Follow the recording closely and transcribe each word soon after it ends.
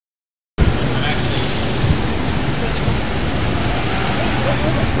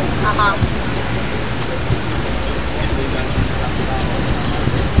We're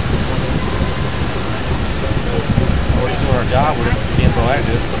just doing our job. We're just being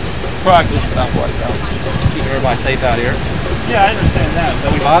proactive. Proactive about what, though? Keeping everybody safe out here. Yeah, I understand that.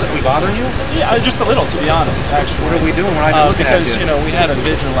 Are we bothering you? Yeah, just a little, to be honest, actually. What are we doing? We're not even looking at you. Because, you know, we had a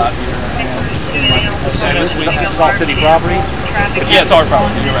vigil out here, and it seemed like as soon as we... This is all city property? Yeah, it's our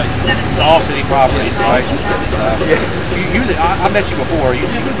property, you're right. It's all city property, right? I met you before. You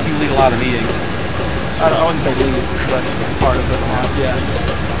lead a lot of meetings. I wouldn't say lead, but part of it. Yeah,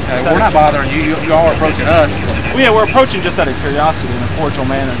 we're not bothering you. You all are approaching us. Well, yeah, we're approaching just out of curiosity in a cordial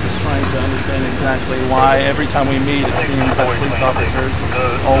manner, just trying to understand exactly why every time we meet it seems that police officers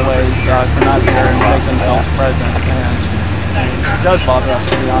always come out here and make themselves present. And it does bother us,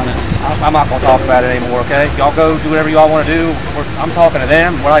 to be honest. I'm not going to talk about it anymore, okay? Y'all go do whatever y'all want to do. I'm talking to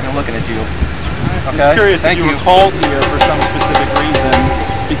them. We're not even looking at you. Okay? I'm curious if you were called here for some specific reason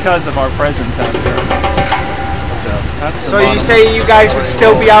because of our presence out here. So you say you guys would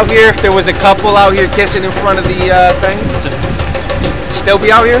still be out here if there was a couple out here kissing in front of the thing? Still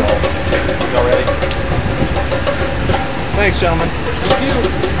be out here? Y'all ready? Thanks, gentlemen. Thank you.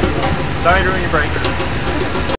 Sorry to ruin your break.